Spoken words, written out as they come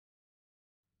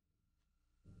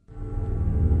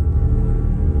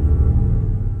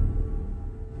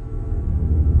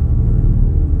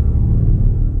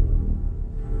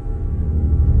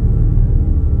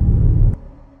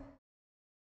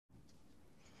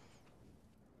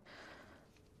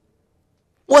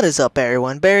What is up,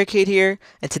 everyone? Barricade here,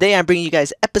 and today I'm bringing you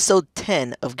guys episode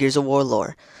 10 of Gears of War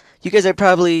lore. You guys are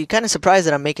probably kind of surprised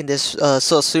that I'm making this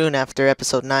so soon after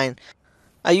episode 9.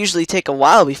 I usually take a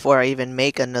while before I even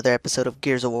make another episode of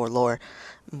Gears of War lore,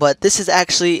 but this is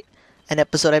actually an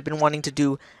episode I've been wanting to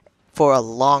do for a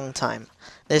long time.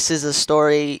 This is a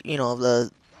story, of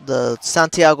the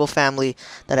Santiago family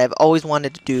that I've always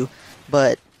wanted to do,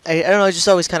 but I don't know, I just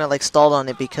always kind of like stalled on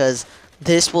it because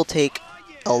this will take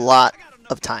a lot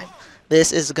of time.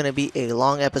 This is going to be a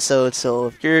long episode, so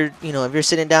if you're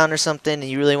sitting down or something and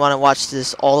you really want to watch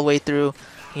this all the way through,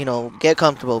 get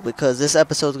comfortable because this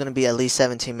episode is going to be at least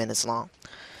 17 minutes long.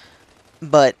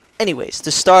 But anyways,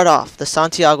 to start off, the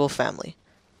Santiago family.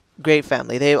 Great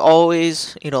family. They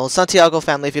always, Santiago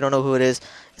family, if you don't know who it is,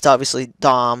 it's obviously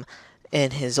Dom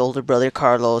and his older brother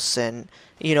Carlos and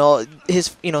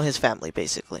his family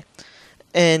basically.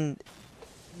 And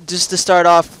just to start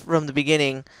off from the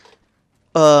beginning,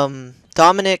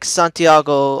 Dominic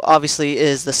Santiago obviously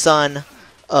is the son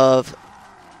of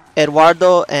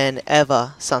Eduardo and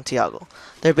Eva Santiago.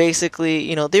 They're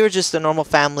basically, they were just a normal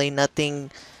family,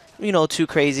 nothing, too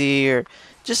crazy, or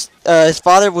just, his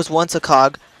father was once a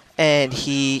cog, and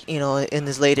he, in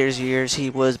his later years, he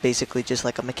was basically just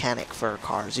like a mechanic for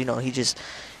cars, he just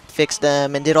fixed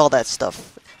them and did all that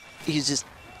stuff. He's just,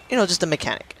 just a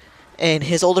mechanic. And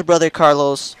his older brother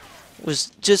Carlos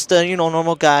was just a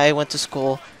normal guy, went to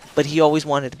school, but he always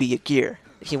wanted to be a gear.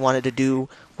 He wanted to do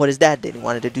what his dad did. He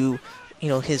wanted to do,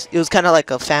 it was kind of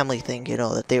like a family thing,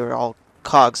 that they were all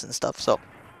cogs and stuff. So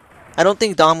I don't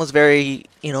think Dom was very,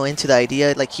 into the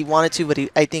idea. Like, he wanted to, but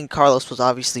I think Carlos was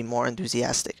obviously more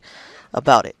enthusiastic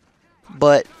about it.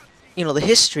 But, the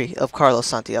history of Carlos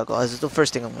Santiago, as the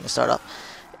first thing I'm going to start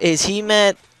off, is he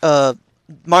met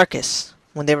Marcus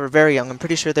when they were very young. I'm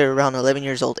pretty sure they were around 11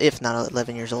 years old, if not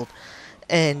 11 years old.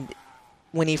 And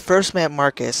when he first met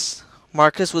Marcus,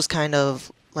 Marcus was kind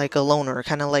of like a loner,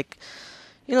 kind of like,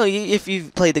 if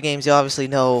you've played the games, you obviously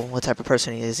know what type of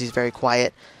person he is. He's very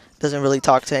quiet, doesn't really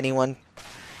talk to anyone,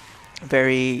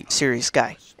 very serious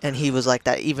guy. And he was like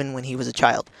that even when he was a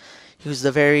child. He was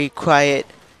the very quiet,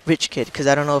 rich kid, because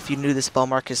I don't know if you knew this about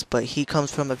Marcus, but he comes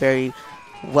from a very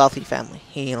wealthy family.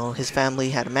 His family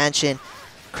had a mansion,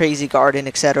 crazy garden,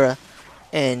 etc.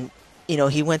 And,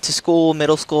 he went to school,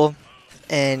 middle school,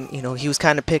 and, he was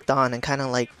kind of picked on and kind of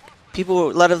like, a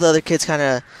lot of the other kids kind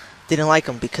of didn't like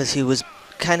him because he was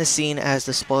kind of seen as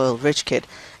the spoiled rich kid.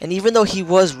 And even though he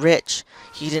was rich,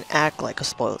 he didn't act like a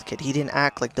spoiled kid. He didn't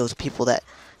act like those people that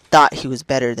thought he was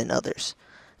better than others.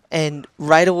 And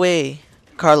right away,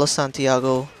 Carlos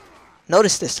Santiago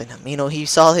noticed this in him. He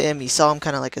saw him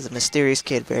kind of like as a mysterious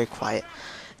kid, very quiet,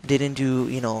 didn't do,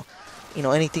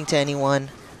 anything to anyone,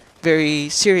 very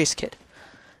serious kid.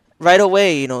 Right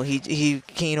away, he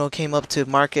came up to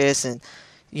Marcus and,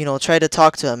 tried to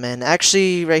talk to him. And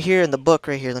actually, right here in the book,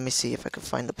 right here, let me see if I can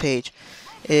find the page,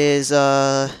 is,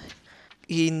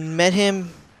 he met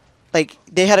him, like,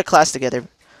 they had a class together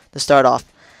to start off.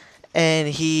 And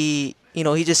he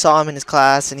just saw him in his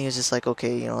class, and he was just like,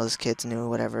 okay, this kid's new,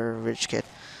 whatever, rich kid.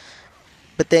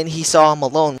 But then he saw him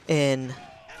alone in,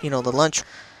 the lunch,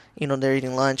 they're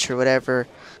eating lunch or whatever.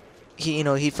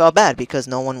 He felt bad because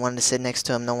no one wanted to sit next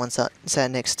to him. No one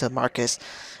sat next to Marcus,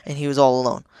 and he was all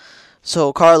alone.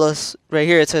 So Carlos,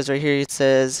 it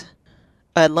says,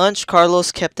 at lunch,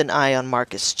 Carlos kept an eye on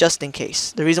Marcus, just in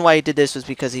case. The reason why he did this was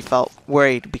because he felt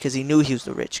worried, because he knew he was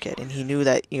the rich kid, and he knew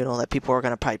that, that people were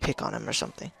going to probably pick on him or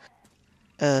something.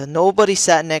 Nobody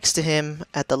sat next to him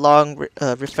at the long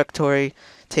refectory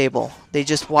table. They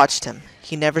just watched him.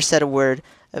 He never said a word.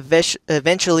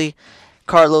 Eventually,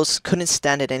 Carlos couldn't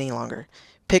stand it any longer,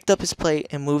 picked up his plate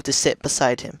and moved to sit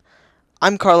beside him.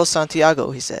 I'm Carlos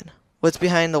Santiago, he said. What's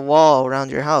behind the wall around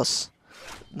your house?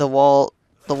 The wall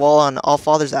on All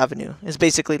Fathers Avenue. It's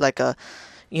basically like a,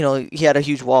 he had a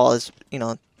huge wall,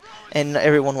 and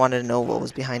everyone wanted to know what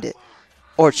was behind it.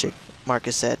 Orchard,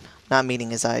 Marcus said, not meeting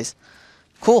his eyes.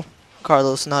 Cool,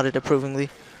 Carlos nodded approvingly.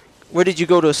 Where did you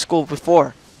go to school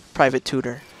before? Private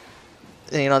tutor.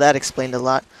 And, that explained a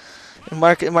lot. And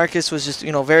Marcus was just,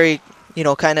 very,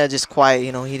 kind of just quiet.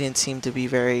 He didn't seem to be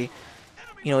very,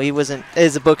 he wasn't,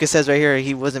 as the book it says right here,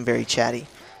 he wasn't very chatty.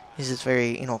 He's just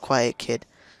very, quiet kid.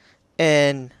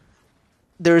 And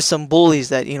there were some bullies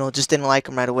that, just didn't like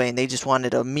him right away, and they just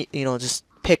wanted to, just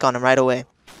pick on him right away.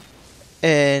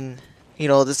 And,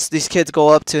 these kids go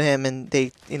up to him, and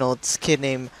they, this kid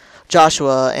named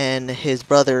Joshua and his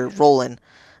brother Roland,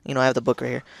 I have the book right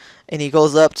here, and he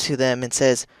goes up to them and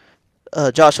says,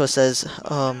 Joshua says,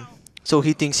 so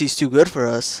he thinks he's too good for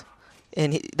us.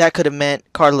 And that could have meant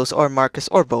Carlos or Marcus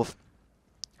or both.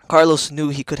 Carlos knew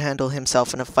he could handle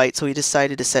himself in a fight, so he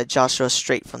decided to set Joshua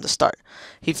straight from the start.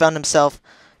 He found himself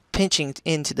pinching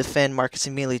in to defend Marcus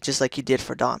immediately, just like he did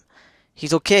for Dom.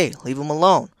 "He's okay, leave him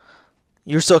alone."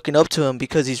 "You're sucking up to him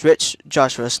because he's rich,"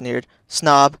 Joshua sneered.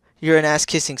 "Snob, you're an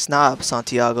ass-kissing snob,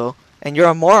 Santiago. And you're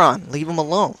a moron, leave him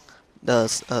alone,"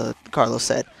 Carlos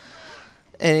said.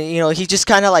 And, he just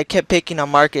kind of, like, kept picking on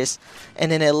Marcus, and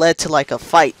then it led to, like, a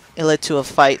fight. It led to a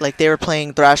fight, like, they were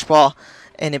playing thrash ball,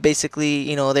 and it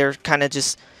basically, they were kind of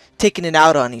just taking it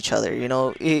out on each other.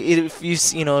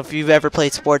 If you've ever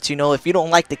played sports, if you don't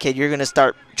like the kid, you're gonna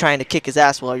start trying to kick his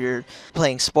ass while you're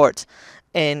playing sports.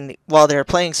 And while they were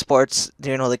playing sports,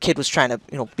 the kid was trying to,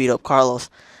 beat up Carlos,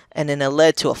 and then it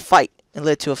led to a fight. It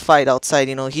led to a fight outside.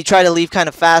 He tried to leave kind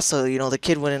of fast, so the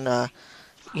kid wouldn't,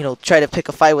 try to pick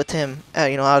a fight with him,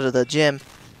 out of the gym.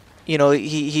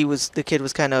 The kid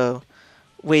was kind of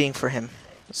waiting for him.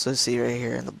 So see right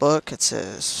here in the book, it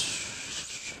says,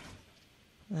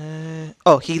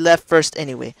 he left first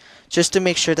anyway, just to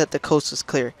make sure that the coast was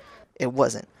clear. It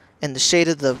wasn't. In the shade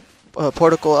of the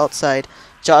portico outside,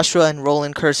 Joshua and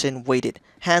Roland Curson waited,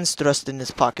 hands thrust in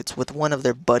his pockets, with one of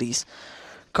their buddies.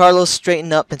 Carlos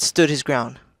straightened up and stood his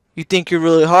ground. "You think you're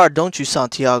really hard, don't you,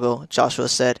 Santiago?" Joshua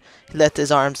said. He let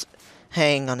his arms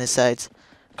hang on his sides.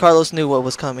 Carlos knew what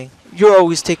was coming. "You're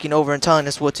always taking over and telling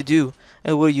us what to do.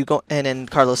 And what are you go?" And then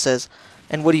Carlos says,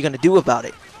 "And what are you going to do about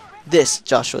it?" "This,"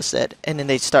 Joshua said. And then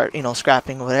they start,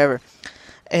 scrapping or whatever.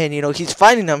 And, he's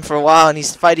fighting them for a while, and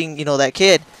he's fighting, that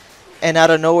kid. And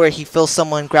out of nowhere, he feels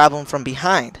someone grab him from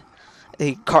behind.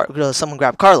 Someone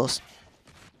grabbed Carlos.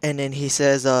 And then he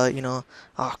says,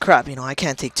 "Oh crap, I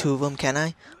can't take two of them, can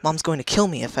I? Mom's going to kill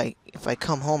me if I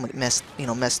come home and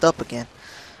messed up again."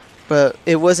 But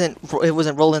it wasn't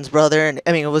Roland's brother, and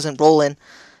it wasn't Roland,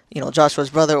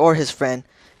 Joshua's brother or his friend.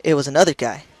 It was another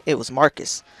guy. It was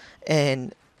Marcus,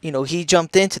 and he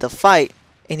jumped into the fight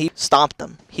and he stomped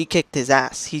him. He kicked his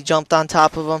ass. He jumped on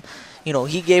top of him.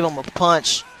 He gave him a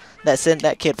punch that sent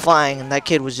that kid flying, and that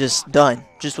kid was just done,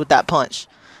 just with that punch.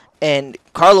 And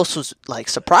Carlos was, like,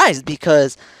 surprised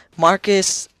because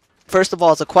Marcus, first of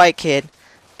all, is a quiet kid,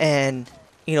 and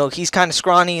he's kind of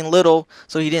scrawny and little,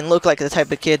 so he didn't look like the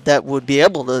type of kid that would be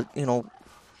able to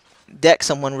deck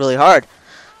someone really hard.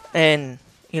 And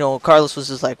Carlos was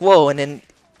just like, whoa. And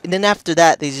then after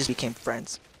that, they just became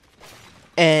friends.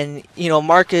 And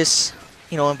Marcus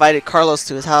invited Carlos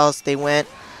to his house. They went,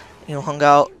 hung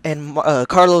out, and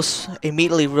Carlos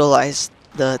immediately realized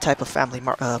the type of family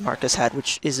Marcus had,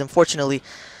 which is, unfortunately,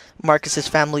 Marcus's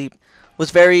family was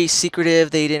very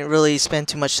secretive. They didn't really spend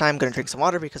too much time. I'm gonna drink some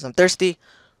water because I'm thirsty.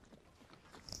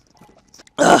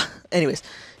 Anyways,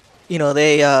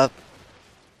 they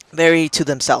very to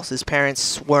themselves. His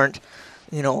parents weren't,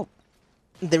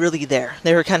 they're really there.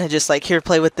 They were kind of just like, here,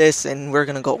 play with this, and we're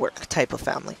gonna go work type of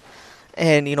family.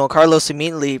 And Carlos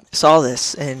immediately saw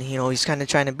this, and he's kind of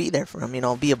trying to be there for him.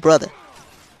 Be a brother.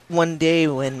 One day,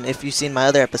 if you've seen my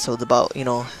other episodes about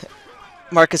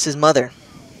Marcus's mother,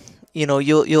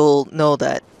 you'll know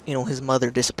that his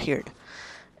mother disappeared,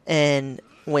 and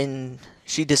when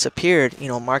she disappeared,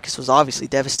 Marcus was obviously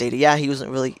devastated. Yeah, he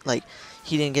wasn't really, like,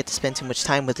 he didn't get to spend too much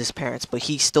time with his parents, but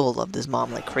he still loved his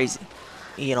mom like crazy.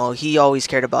 He always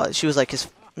cared about it. She was like his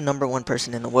 #1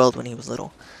 person in the world when he was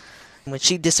little. When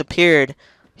she disappeared,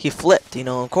 he flipped.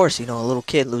 Of course, a little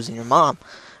kid losing your mom.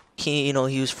 He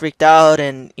was freaked out,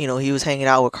 and he was hanging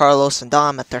out with Carlos and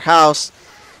Dom at their house.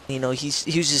 He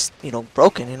was just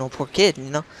broken. Poor kid.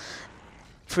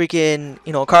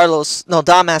 Freaking Carlos. No,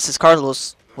 Dom asks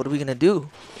Carlos, "What are we gonna do?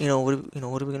 What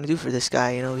are we gonna do for this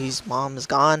guy? His mom is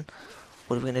gone.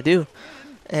 What are we gonna do?"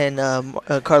 And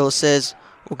Carlos says,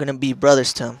 "We're gonna be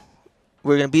brothers to him.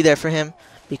 We're gonna be there for him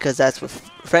because that's what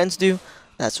friends do.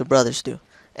 That's what brothers do."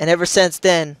 And ever since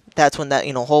then, that's when that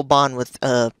whole bond with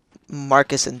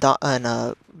Marcus and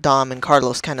Dom and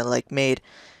Carlos kind of like made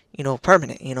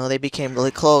permanent. They became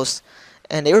really close,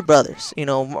 and they were brothers.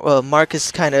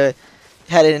 Marcus kind of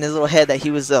had it in his little head that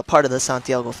he was a part of the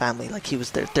Santiago family, like he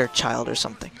was their third child or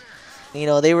something.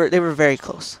 They were very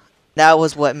close. That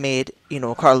was what made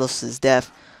Carlos's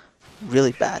death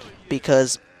really bad,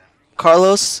 because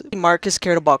Marcus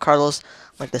cared about Carlos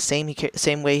like the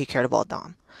same way he cared about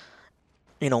Dom.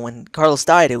 When Carlos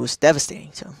died, it was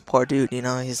devastating to him. Poor dude,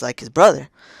 he's like his brother.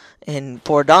 And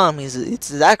poor Dom, it's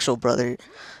his actual brother.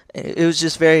 It was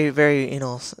just very, very,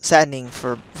 saddening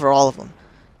for all of them.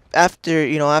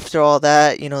 After all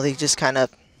that, they just kind of,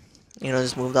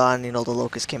 just moved on. The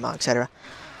Locust came out, etc.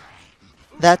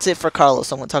 That's it for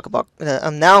Carlos. I'm going to talk about,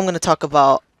 now I'm going to talk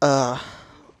about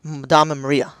Dom and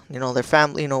Maria. Their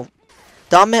family.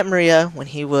 Dom met Maria when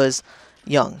he was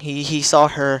young. He saw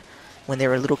her when they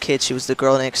were little kids. She was the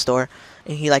girl next door,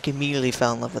 and he like immediately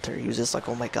fell in love with her. He was just like,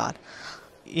 oh my god.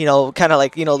 Kind of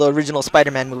like the original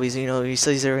Spider-Man movies. He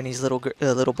sees her and he's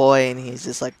little boy, and he's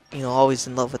just like always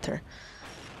in love with her.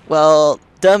 Well,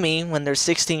 dummy, when they're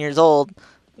 16 years old,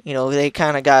 they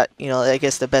kind of got I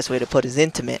guess the best way to put it is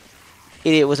intimate.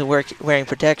 Idiot wasn't wearing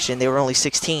protection. They were only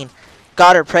 16.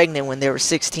 Got her pregnant when they were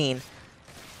 16.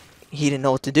 He didn't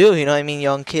know what to do. I mean,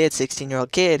 young kid,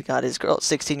 16-year-old kid, got his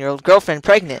 16-year-old girlfriend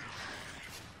pregnant.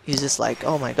 He's just like,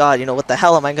 oh my god, what the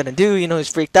hell am I gonna do? He's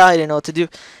freaked out. He didn't know what to do.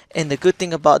 And the good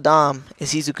thing about Dom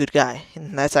is he's a good guy,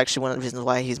 and that's actually one of the reasons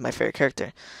why he's my favorite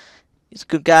character. He's a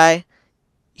good guy.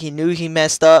 He knew he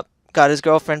messed up, got his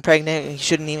girlfriend pregnant, and he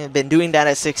shouldn't even have been doing that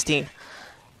at 16.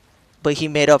 But he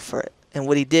made up for it. And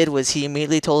what he did was he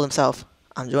immediately told himself,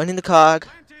 I'm joining the COG,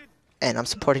 and I'm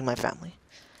supporting my family.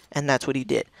 And that's what he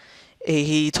did.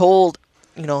 He told,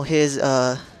 his,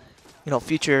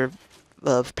 future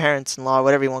parents-in-law,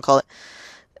 whatever you want to call it,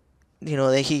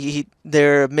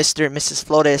 they're Mr. and Mrs.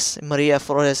 Flores, Maria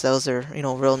Flores, that was their,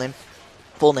 real name,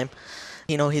 full name.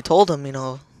 He told them,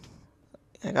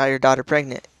 I got your daughter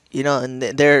pregnant, and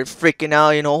they're freaking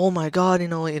out, oh my god,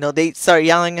 they start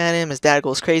yelling at him. His dad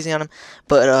goes crazy on him,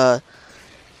 but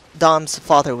Dom's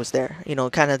father was there,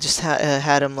 kind of just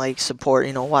had him like support,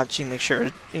 watching, make sure,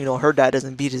 her dad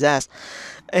doesn't beat his ass,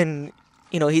 and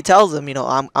he tells them,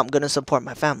 I'm gonna support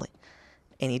my family,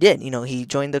 and he did. He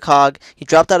joined the COG. He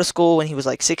dropped out of school when he was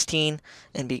like 16,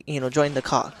 and joined the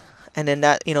COG, and then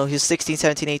that, he was 16,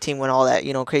 17, 18 when all that,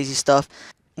 crazy stuff,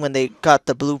 when they got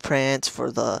the blueprints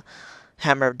for the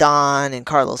Hammer of Dawn, and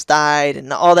Carlos died,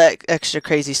 and all that extra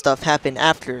crazy stuff happened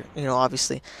after,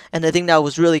 obviously. And the thing that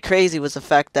was really crazy was the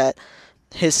fact that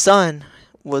his son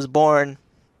was born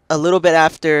a little bit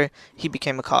after he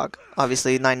became a COG.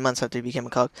 Obviously, 9 months after he became a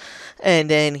COG. And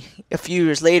then a few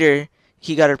years later,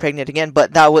 he got her pregnant again.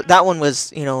 But that one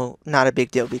was, not a big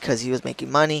deal because he was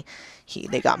making money.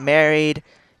 They got married.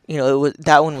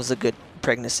 That one was a good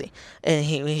pregnancy. And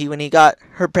when he got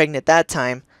her pregnant that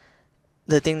time,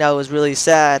 the thing that was really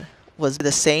sad was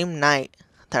the same night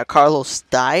that Carlos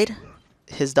died,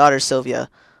 his daughter Sylvia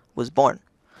was born.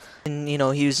 And,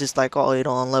 he was just like, oh, in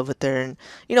love with her, and,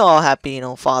 all happy,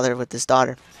 father with his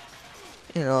daughter.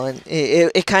 And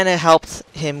it kind of helped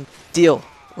him deal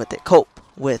with it, cope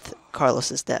with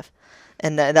Carlos's death.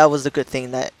 And that was the good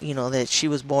thing, that, that she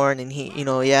was born, and he,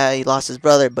 yeah, he lost his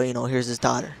brother, but, here's his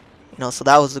daughter. So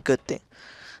that was the good thing.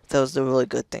 That was the really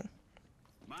good thing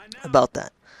about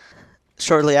that.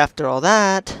 Shortly after all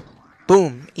that,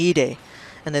 boom, E-Day.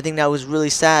 And the thing that was really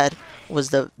sad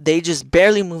was they just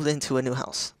barely moved into a new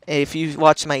house. If you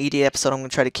watch my E-Day episode, I'm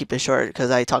going to try to keep it short because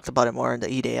I talked about it more in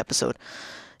the E-Day episode.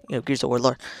 Gears of War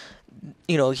lore.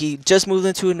 He just moved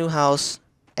into a new house,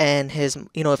 and his,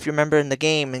 if you remember in the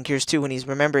game, in Gears 2, when he's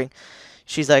remembering,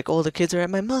 she's like, oh, the kids are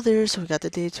at my mother's, so we got the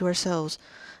day to ourselves.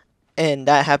 And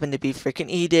that happened to be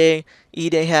freaking E-Day.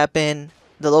 E-Day happened.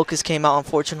 The Locusts came out,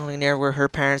 unfortunately, near where her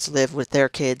parents lived with their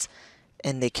kids,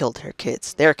 and they killed her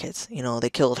kids, their kids. They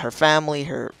killed her family,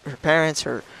 her parents,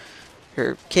 her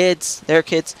kids, their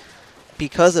kids.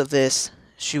 Because of this,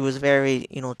 she was very,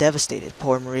 devastated.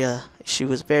 Poor Maria, she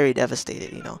was very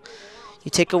devastated. You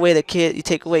take away you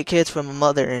take away kids from a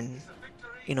mother, and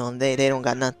they don't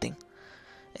got nothing.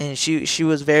 And she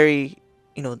was very,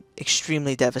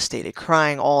 extremely devastated,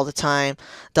 crying all the time.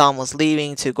 Dom was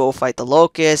leaving to go fight the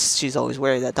Locusts. She's always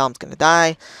worried that Dom's gonna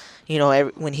die.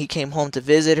 When he came home to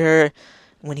visit her,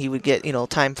 when he would get,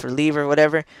 time for leave or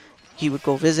whatever, he would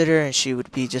go visit her, and she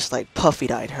would be just like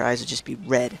puffy-eyed. Her eyes would just be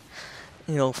red,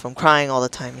 from crying all the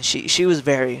time. And she was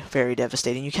very, very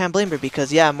devastated. You can't blame her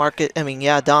because, yeah,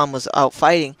 Dom was out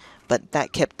fighting, but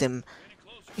that kept him,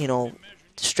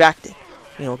 distracted.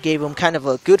 Gave him kind of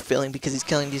a good feeling because he's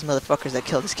killing these motherfuckers that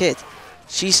killed his kids.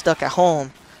 She's stuck at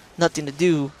home, nothing to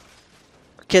do.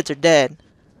 Her kids are dead.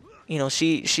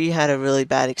 She had a really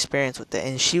bad experience with it,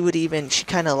 and she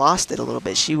kind of lost it a little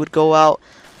bit. She would go out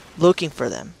looking for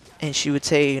them, and she would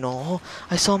say, oh,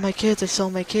 I saw my kids,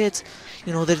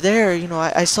 they're there,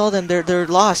 I saw them, they're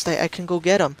lost, I can go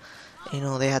get them.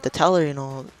 They had to tell her,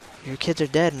 your kids are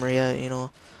dead, Maria,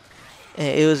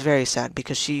 It was very sad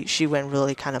because she went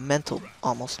really kind of mental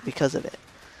almost because of it.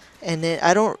 And then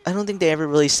I don't think they ever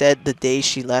really said the day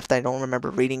she left. I don't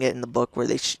remember reading it in the book where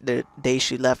the day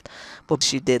she left, but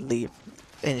she did leave,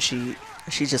 and she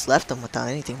just left them without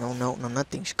anything. No note, no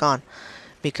nothing. She's gone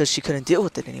because she couldn't deal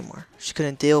with it anymore. She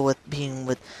couldn't deal with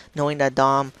knowing that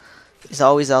Dom is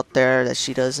always out there, that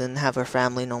she doesn't have her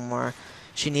family no more.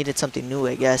 She needed something new,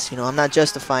 I guess. I'm not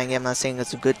justifying it. I'm not saying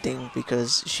it's a good thing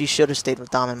because she should have stayed with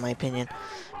Dom, in my opinion.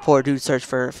 Poor dude searched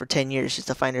for 10 years just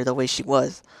to find her the way she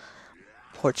was.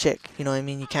 poor chick. You know what I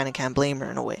mean? You kind of can't blame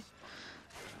her in a way.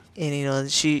 And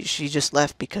she just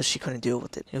left because she couldn't deal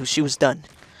with it. She was done.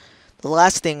 The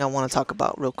last thing I want to talk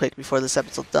about real quick before this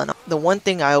episode's done. The one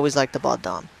thing I always liked about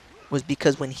Dom was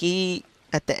because when he,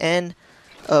 at the end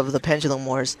of the Pendulum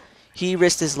Wars, he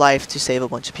risked his life to save a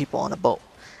bunch of people on a boat.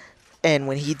 And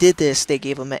when he did this, they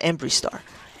gave him an Embry Star.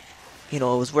 It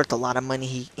was worth a lot of money.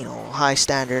 He, high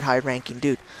standard, high ranking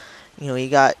dude. He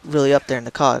got really up there in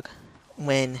the cog.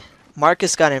 When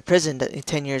Marcus got imprisoned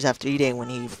 10 years after E-Day, when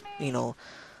he,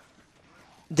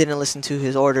 didn't listen to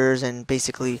his orders and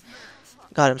basically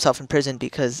got himself in prison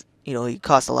because, he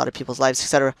cost a lot of people's lives,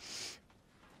 etc.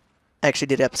 I actually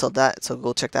did an episode of that, so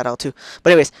go check that out too.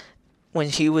 But anyways, when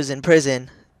he was in prison,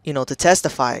 to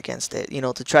testify against it,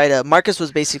 to try to... Marcus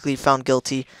was basically found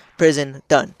guilty, prison,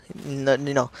 done.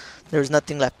 There was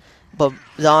nothing left. But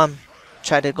Dom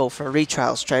tried to go for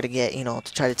retrials, try to get,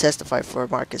 to try to testify for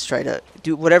Marcus, try to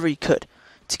do whatever he could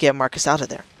to get Marcus out of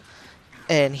there.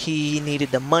 And he needed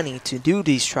the money to do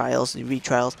these trials, the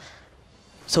retrials,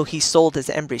 so he sold his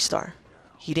Embry Star.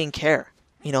 He didn't care.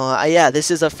 Yeah,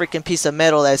 this is a freaking piece of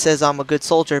metal that says I'm a good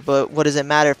soldier, but what does it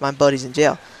matter if my buddy's in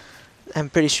jail? I'm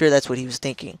pretty sure that's what he was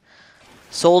thinking.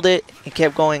 Sold it, and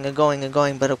kept going and going and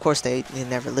going, but of course they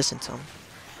never listened to him.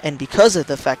 And because of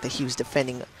the fact that he was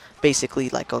defending basically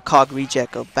like a cog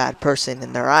reject, a bad person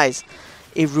in their eyes,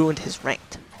 it ruined his rank.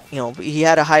 He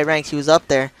had a high rank, he was up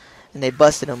there, and they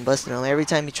busted him. Every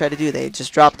time he tried to do it, they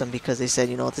just dropped him because they said,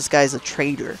 this guy's a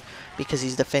traitor because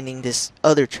he's defending this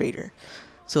other traitor.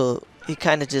 So he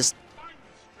kind of just,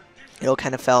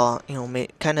 kind of fell,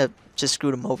 kind of just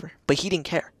screwed him over. But he didn't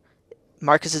care.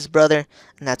 Marcus's brother,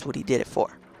 and that's what he did it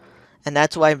for. And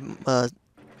that's why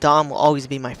Dom will always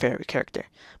be my favorite character,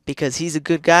 because he's a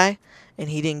good guy and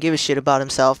he didn't give a shit about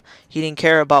himself. He didn't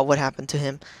care about what happened to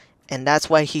him, and that's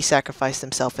why he sacrificed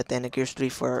himself at the end of Gears 3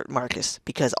 for Marcus,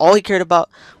 because all he cared about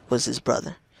was his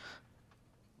brother.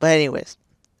 But anyways,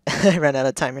 I ran out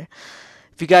of time here.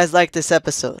 If you guys like this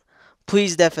episode,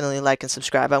 please definitely like and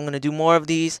subscribe. I'm going to do more of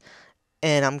these,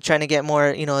 and I'm trying to get more,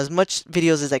 as much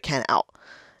videos as I can out.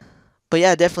 But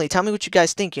yeah, definitely tell me what you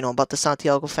guys think, about the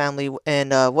Santiago family,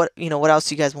 and what else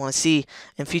you guys want to see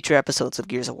in future episodes of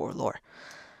Gears of War lore.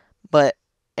 But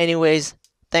anyways,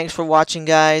 thanks for watching,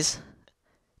 guys.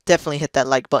 Definitely hit that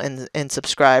like button and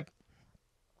subscribe.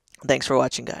 Thanks for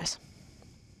watching, guys.